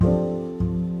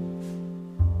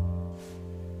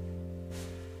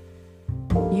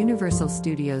Universal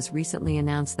Studios recently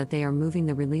announced that they are moving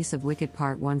the release of Wicked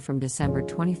Part 1 from December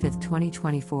 25,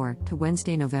 2024, to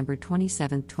Wednesday, November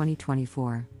 27,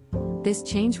 2024. This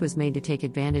change was made to take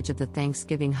advantage of the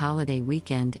Thanksgiving holiday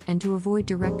weekend and to avoid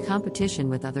direct competition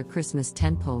with other Christmas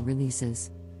tentpole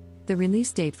releases. The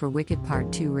release date for Wicked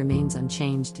Part 2 remains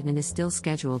unchanged and is still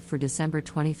scheduled for December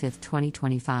 25,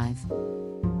 2025.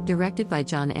 Directed by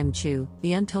John M. Chu,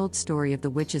 The Untold Story of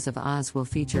the Witches of Oz will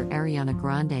feature Ariana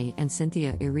Grande and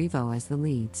Cynthia Erivo as the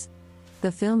leads.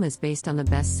 The film is based on the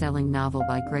best-selling novel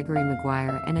by Gregory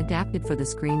Maguire and adapted for the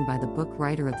screen by the book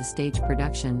writer of the stage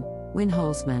production, Win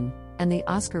Holzman, and the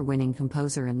Oscar-winning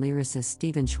composer and lyricist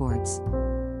Stephen Schwartz.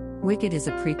 Wicked is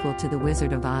a prequel to The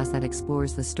Wizard of Oz that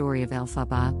explores the story of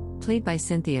Elphaba, played by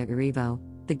Cynthia Erivo,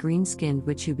 the green-skinned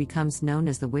witch who becomes known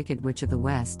as the Wicked Witch of the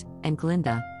West, and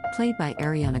Glinda, played by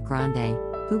Ariana Grande,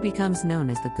 who becomes known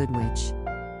as the Good Witch.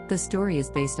 The story is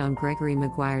based on Gregory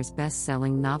Maguire's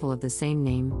best-selling novel of the same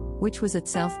name, which was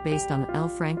itself based on L.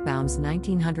 Frank Baum's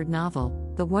 1900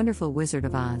 novel, The Wonderful Wizard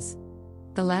of Oz.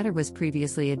 The latter was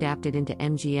previously adapted into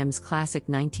MGM's classic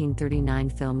 1939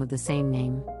 film of the same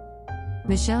name.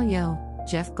 Michelle Yeoh,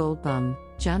 Jeff Goldblum,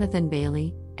 Jonathan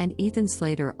Bailey, and Ethan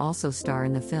Slater also star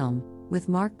in the film, with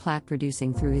Mark Platt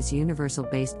producing through his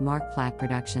Universal-based Mark Platt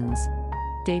Productions.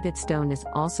 David Stone is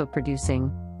also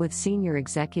producing, with Senior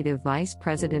Executive Vice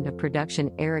President of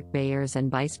Production Eric Bayers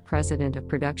and Vice President of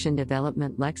Production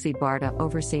Development Lexi Barta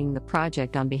overseeing the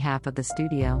project on behalf of the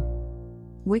studio.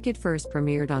 Wicked first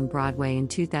premiered on Broadway in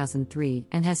 2003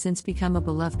 and has since become a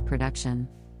beloved production.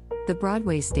 The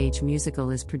Broadway stage musical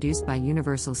is produced by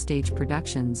Universal Stage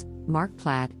Productions, Mark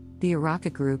Platt, the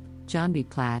Araka Group, John B.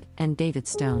 Platt, and David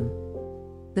Stone.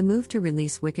 The move to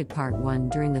release Wicked Part 1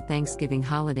 during the Thanksgiving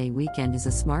holiday weekend is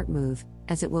a smart move,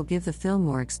 as it will give the film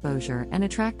more exposure and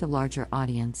attract a larger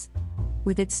audience.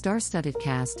 With its star-studded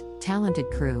cast, talented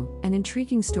crew, and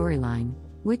intriguing storyline,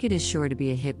 Wicked is sure to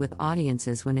be a hit with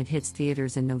audiences when it hits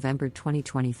theaters in November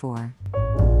 2024.